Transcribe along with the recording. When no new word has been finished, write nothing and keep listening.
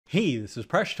Hey, this is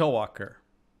Presh Towalkar.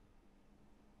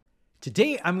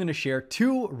 Today I'm going to share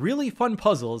two really fun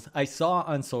puzzles I saw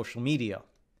on social media.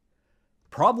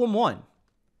 Problem 1.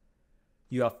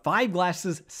 You have 5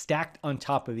 glasses stacked on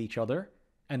top of each other,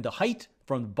 and the height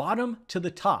from the bottom to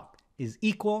the top is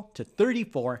equal to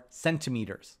 34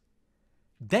 centimeters.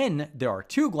 Then there are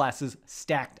 2 glasses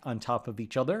stacked on top of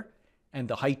each other, and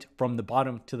the height from the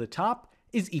bottom to the top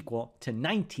is equal to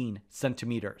 19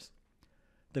 centimeters.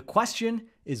 The question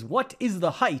is, what is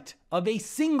the height of a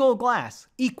single glass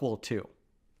equal to?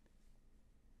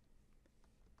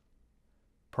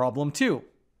 Problem 2.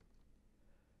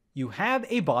 You have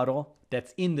a bottle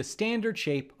that's in the standard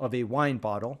shape of a wine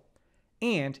bottle,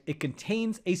 and it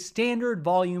contains a standard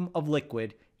volume of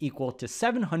liquid equal to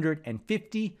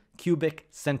 750 cubic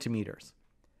centimeters.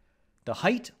 The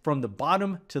height from the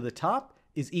bottom to the top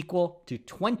is equal to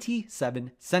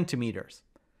 27 centimeters.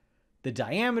 The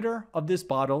diameter of this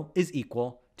bottle is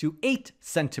equal to 8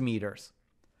 centimeters.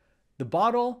 The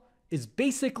bottle is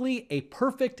basically a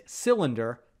perfect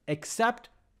cylinder except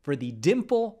for the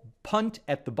dimple punt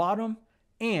at the bottom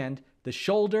and the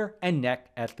shoulder and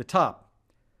neck at the top.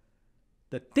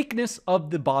 The thickness of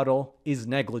the bottle is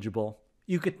negligible.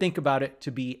 You could think about it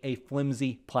to be a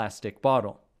flimsy plastic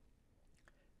bottle.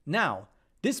 Now,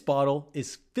 this bottle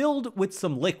is filled with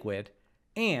some liquid,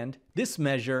 and this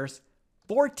measures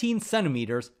 14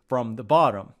 centimeters from the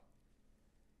bottom.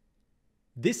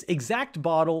 This exact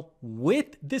bottle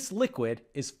with this liquid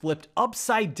is flipped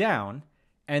upside down,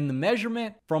 and the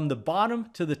measurement from the bottom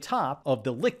to the top of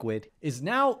the liquid is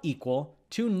now equal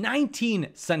to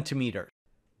 19 centimeters.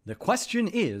 The question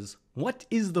is, what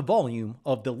is the volume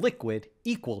of the liquid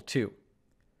equal to?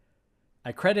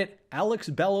 I credit Alex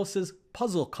Bellos'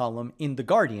 puzzle column in The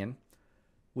Guardian,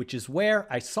 which is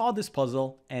where I saw this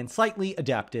puzzle and slightly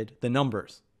adapted the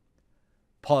numbers.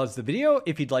 Pause the video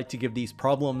if you'd like to give these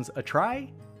problems a try.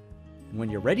 And when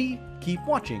you're ready, keep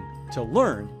watching to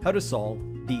learn how to solve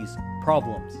these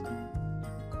problems.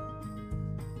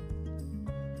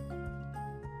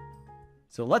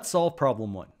 So let's solve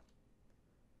problem 1.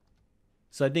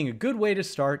 So I think a good way to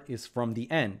start is from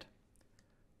the end.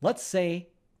 Let's say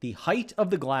the height of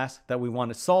the glass that we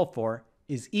want to solve for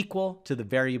is equal to the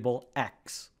variable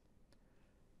x.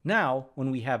 Now,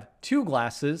 when we have 2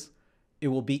 glasses, it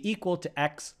will be equal to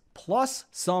x plus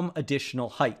some additional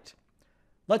height.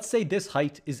 Let's say this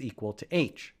height is equal to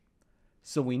h.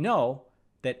 So we know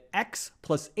that x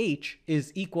plus h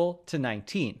is equal to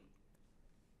 19.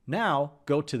 Now,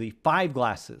 go to the 5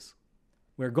 glasses.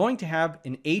 We're going to have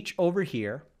an h over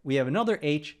here. We have another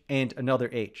h and another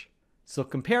h. So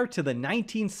compared to the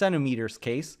 19 centimeters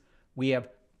case, we have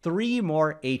 3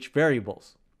 more h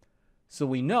variables. So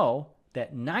we know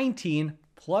that 19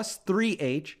 plus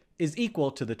 3h is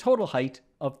equal to the total height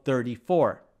of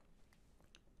 34.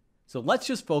 So let's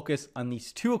just focus on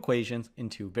these 2 equations in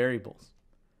 2 variables.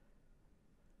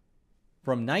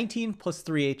 From 19 plus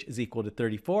 3h is equal to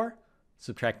 34,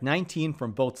 subtract 19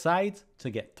 from both sides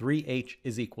to get 3h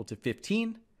is equal to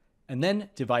 15, and then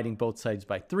dividing both sides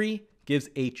by 3 gives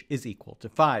h is equal to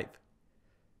 5.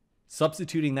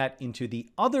 Substituting that into the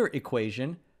other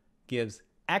equation gives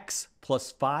x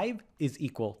plus 5 is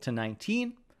equal to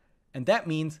 19, and that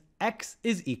means x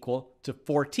is equal to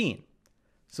 14.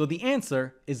 So the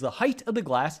answer is the height of the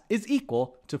glass is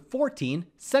equal to 14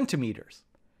 centimeters.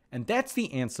 And that's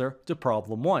the answer to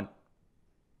problem 1.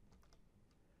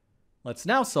 Let's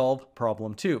now solve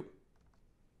problem 2.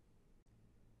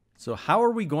 So how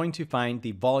are we going to find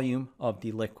the volume of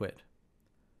the liquid?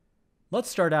 Let's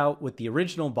start out with the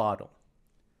original bottle.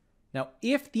 Now,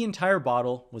 if the entire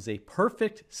bottle was a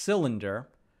perfect cylinder,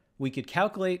 we could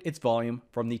calculate its volume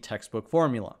from the textbook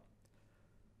formula.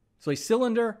 So a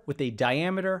cylinder with a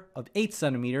diameter of 8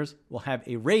 centimeters will have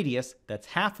a radius that's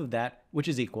half of that, which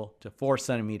is equal to 4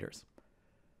 centimeters.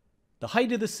 The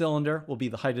height of the cylinder will be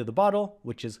the height of the bottle,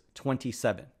 which is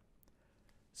 27.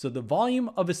 So the volume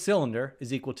of a cylinder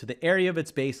is equal to the area of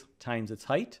its base times its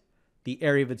height. The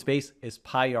area of its base is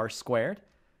pi r squared.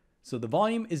 So the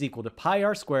volume is equal to pi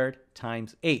r squared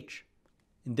times h.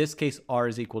 In this case, r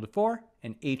is equal to 4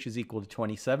 and h is equal to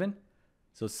 27.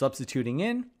 So substituting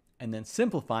in and then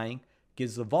simplifying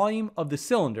gives the volume of the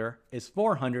cylinder is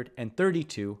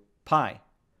 432 pi.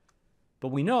 But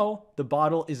we know the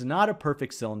bottle is not a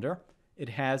perfect cylinder. It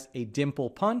has a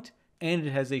dimple punt and it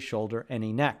has a shoulder and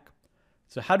a neck.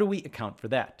 So how do we account for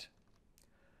that?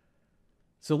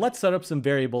 So let's set up some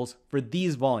variables for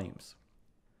these volumes.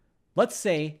 Let's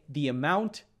say the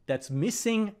amount that's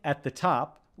missing at the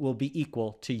top will be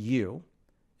equal to u.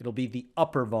 It'll be the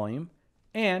upper volume.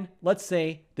 And let's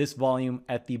say this volume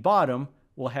at the bottom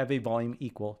will have a volume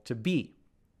equal to b.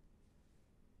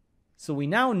 So we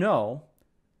now know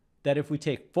that if we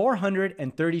take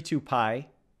 432 pi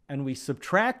and we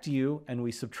subtract u and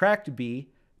we subtract b,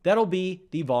 that'll be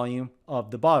the volume of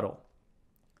the bottle.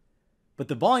 But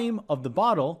the volume of the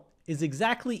bottle is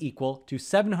exactly equal to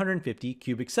 750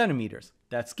 cubic centimeters.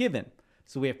 That's given.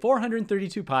 So we have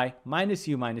 432 pi minus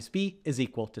u minus b is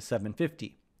equal to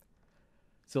 750.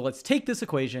 So let's take this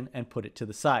equation and put it to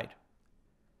the side.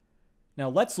 Now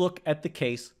let's look at the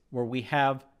case where we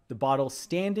have the bottle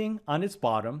standing on its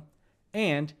bottom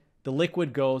and the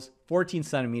liquid goes 14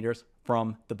 centimeters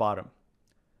from the bottom.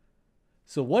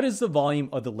 So what is the volume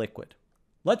of the liquid?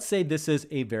 Let's say this is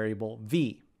a variable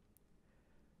v.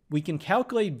 We can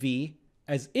calculate v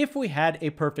as if we had a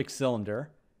perfect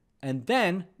cylinder, and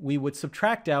then we would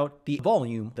subtract out the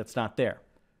volume that's not there.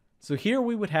 So here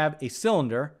we would have a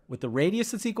cylinder with a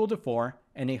radius that's equal to 4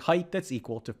 and a height that's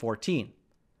equal to 14.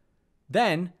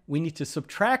 Then we need to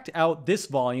subtract out this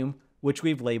volume, which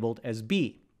we've labeled as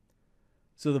b.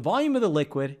 So the volume of the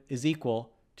liquid is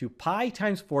equal to pi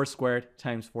times 4 squared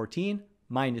times 14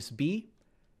 minus b.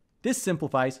 This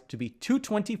simplifies to be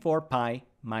 224 pi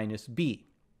minus b.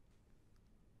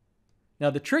 Now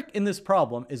the trick in this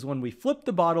problem is when we flip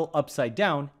the bottle upside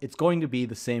down, it's going to be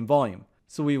the same volume.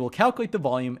 So we will calculate the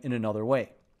volume in another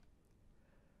way.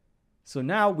 So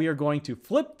now we are going to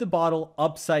flip the bottle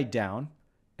upside down,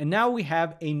 and now we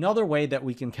have another way that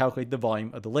we can calculate the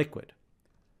volume of the liquid.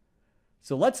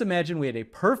 So let's imagine we had a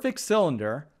perfect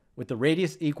cylinder with a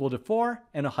radius equal to 4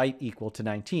 and a height equal to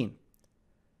 19.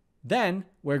 Then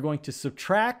we're going to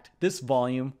subtract this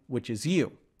volume, which is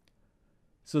u.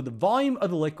 So the volume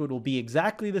of the liquid will be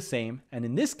exactly the same, and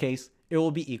in this case, it will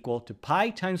be equal to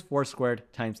pi times 4 squared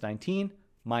times 19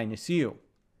 minus u.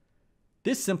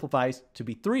 This simplifies to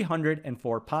be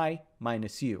 304 pi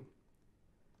minus u.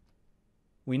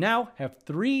 We now have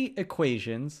three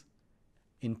equations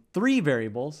in three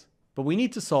variables, but we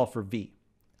need to solve for v.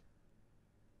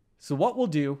 So what we'll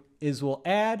do is we'll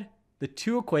add the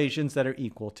two equations that are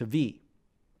equal to v.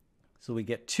 So we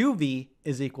get 2v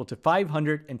is equal to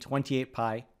 528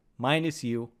 pi minus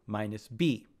u minus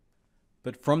b.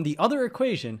 But from the other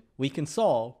equation, we can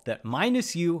solve that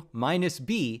minus u minus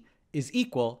b is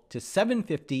equal to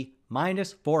 750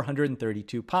 minus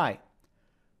 432 pi.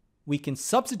 We can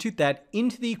substitute that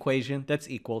into the equation that's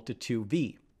equal to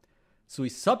 2v. So we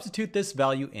substitute this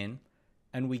value in,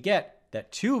 and we get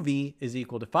that 2v is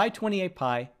equal to 528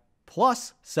 pi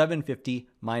plus 750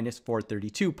 minus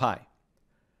 432 pi.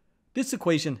 This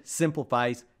equation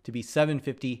simplifies to be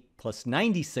 750 plus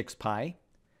 96 pi.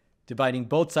 Dividing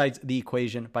both sides of the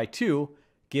equation by 2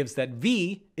 gives that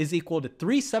v is equal to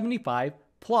 375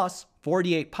 plus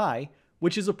 48 pi,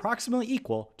 which is approximately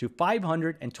equal to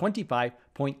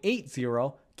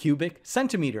 525.80 cubic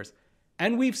centimeters.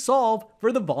 And we've solved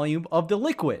for the volume of the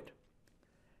liquid.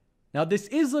 Now this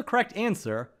is the correct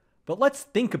answer, but let's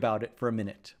think about it for a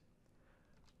minute.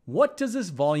 What does this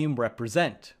volume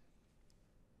represent?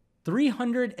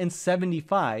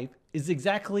 375 is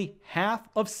exactly half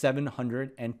of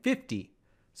 750,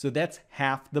 so that's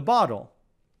half the bottle.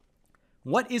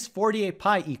 What is 48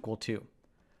 pi equal to?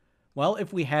 Well,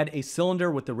 if we had a cylinder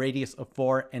with a radius of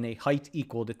 4 and a height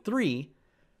equal to 3,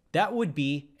 that would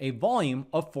be a volume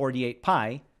of 48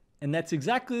 pi, and that's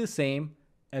exactly the same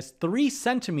as 3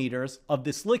 centimeters of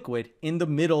this liquid in the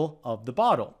middle of the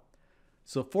bottle.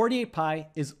 So 48 pi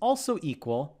is also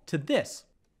equal to this.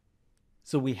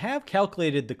 So we have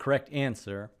calculated the correct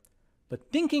answer,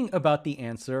 but thinking about the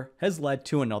answer has led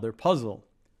to another puzzle.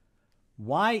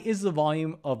 Why is the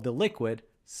volume of the liquid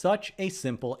such a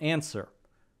simple answer?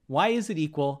 Why is it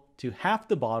equal to half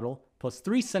the bottle plus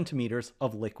 3 centimeters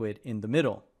of liquid in the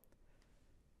middle?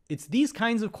 It's these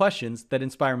kinds of questions that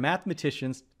inspire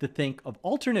mathematicians to think of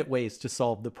alternate ways to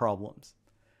solve the problems.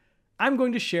 I'm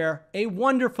going to share a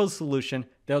wonderful solution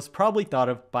that was probably thought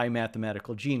of by a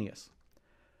mathematical genius.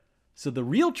 So the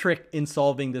real trick in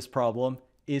solving this problem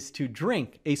is to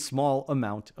drink a small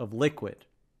amount of liquid.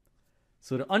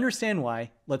 So to understand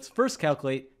why, let's first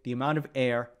calculate the amount of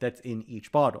air that's in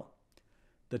each bottle.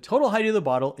 The total height of the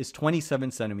bottle is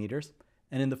 27 centimeters,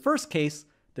 and in the first case,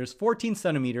 there's 14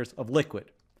 centimeters of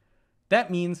liquid.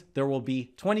 That means there will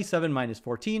be 27 minus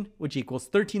 14, which equals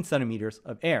 13 centimeters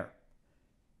of air.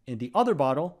 In the other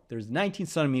bottle, there's 19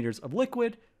 centimeters of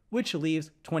liquid, which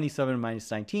leaves 27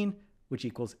 minus 19, which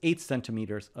equals 8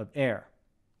 centimeters of air.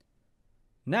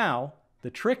 Now, the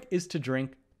trick is to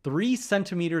drink 3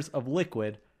 centimeters of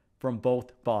liquid from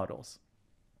both bottles.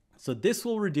 So this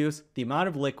will reduce the amount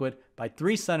of liquid by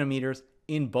 3 centimeters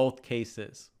in both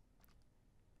cases.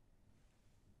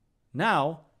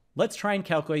 Now, let's try and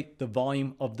calculate the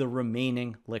volume of the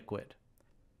remaining liquid.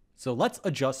 So let's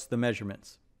adjust the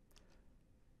measurements.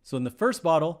 So in the first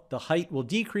bottle, the height will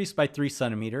decrease by 3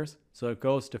 centimeters. So it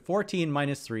goes to 14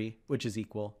 minus 3, which is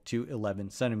equal to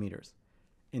 11 centimeters.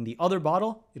 In the other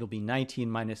bottle, it'll be 19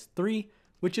 minus 3,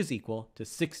 which is equal to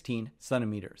 16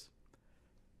 centimeters.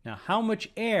 Now, how much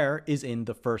air is in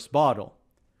the first bottle?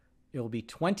 It will be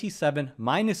 27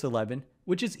 minus 11,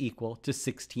 which is equal to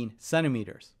 16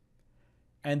 centimeters.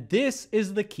 And this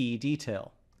is the key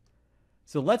detail.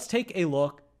 So let's take a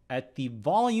look at the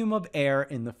volume of air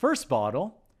in the first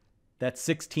bottle. That's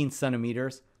 16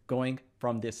 centimeters going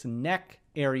from this neck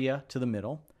area to the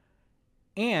middle.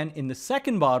 And in the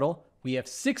second bottle, we have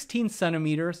 16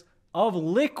 centimeters of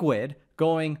liquid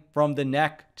going from the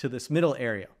neck to this middle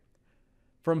area.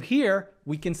 From here,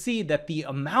 we can see that the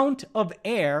amount of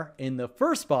air in the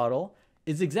first bottle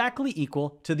is exactly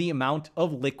equal to the amount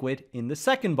of liquid in the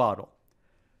second bottle.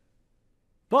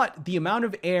 But the amount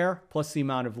of air plus the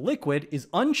amount of liquid is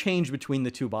unchanged between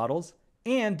the two bottles,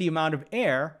 and the amount of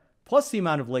air plus the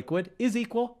amount of liquid is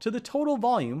equal to the total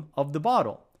volume of the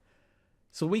bottle.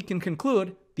 So we can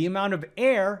conclude the amount of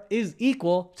air is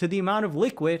equal to the amount of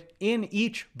liquid in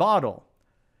each bottle.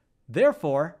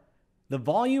 Therefore, the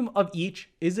volume of each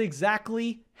is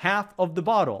exactly half of the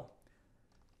bottle.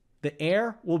 The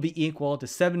air will be equal to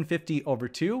 750 over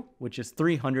 2, which is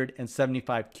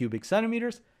 375 cubic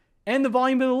centimeters, and the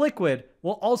volume of the liquid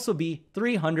will also be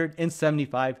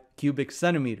 375 cubic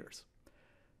centimeters.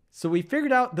 So we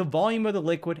figured out the volume of the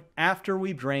liquid after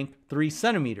we drank 3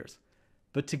 centimeters.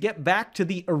 But to get back to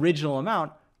the original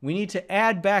amount, we need to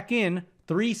add back in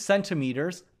 3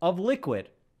 centimeters of liquid.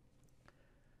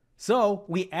 So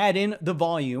we add in the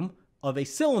volume of a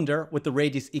cylinder with the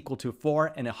radius equal to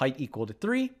 4 and a height equal to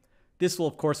 3. This will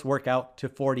of course work out to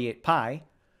 48 pi.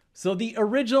 So the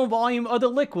original volume of the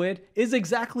liquid is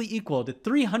exactly equal to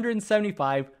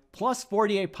 375 plus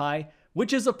 48 pi,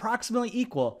 which is approximately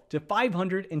equal to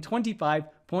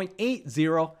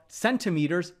 525.80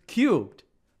 centimeters cubed.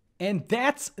 And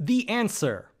that's the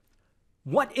answer.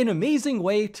 What an amazing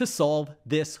way to solve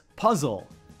this puzzle.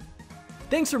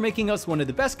 Thanks for making us one of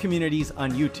the best communities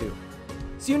on YouTube.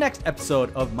 See you next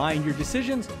episode of Mind Your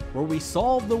Decisions, where we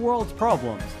solve the world's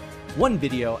problems, one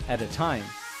video at a time.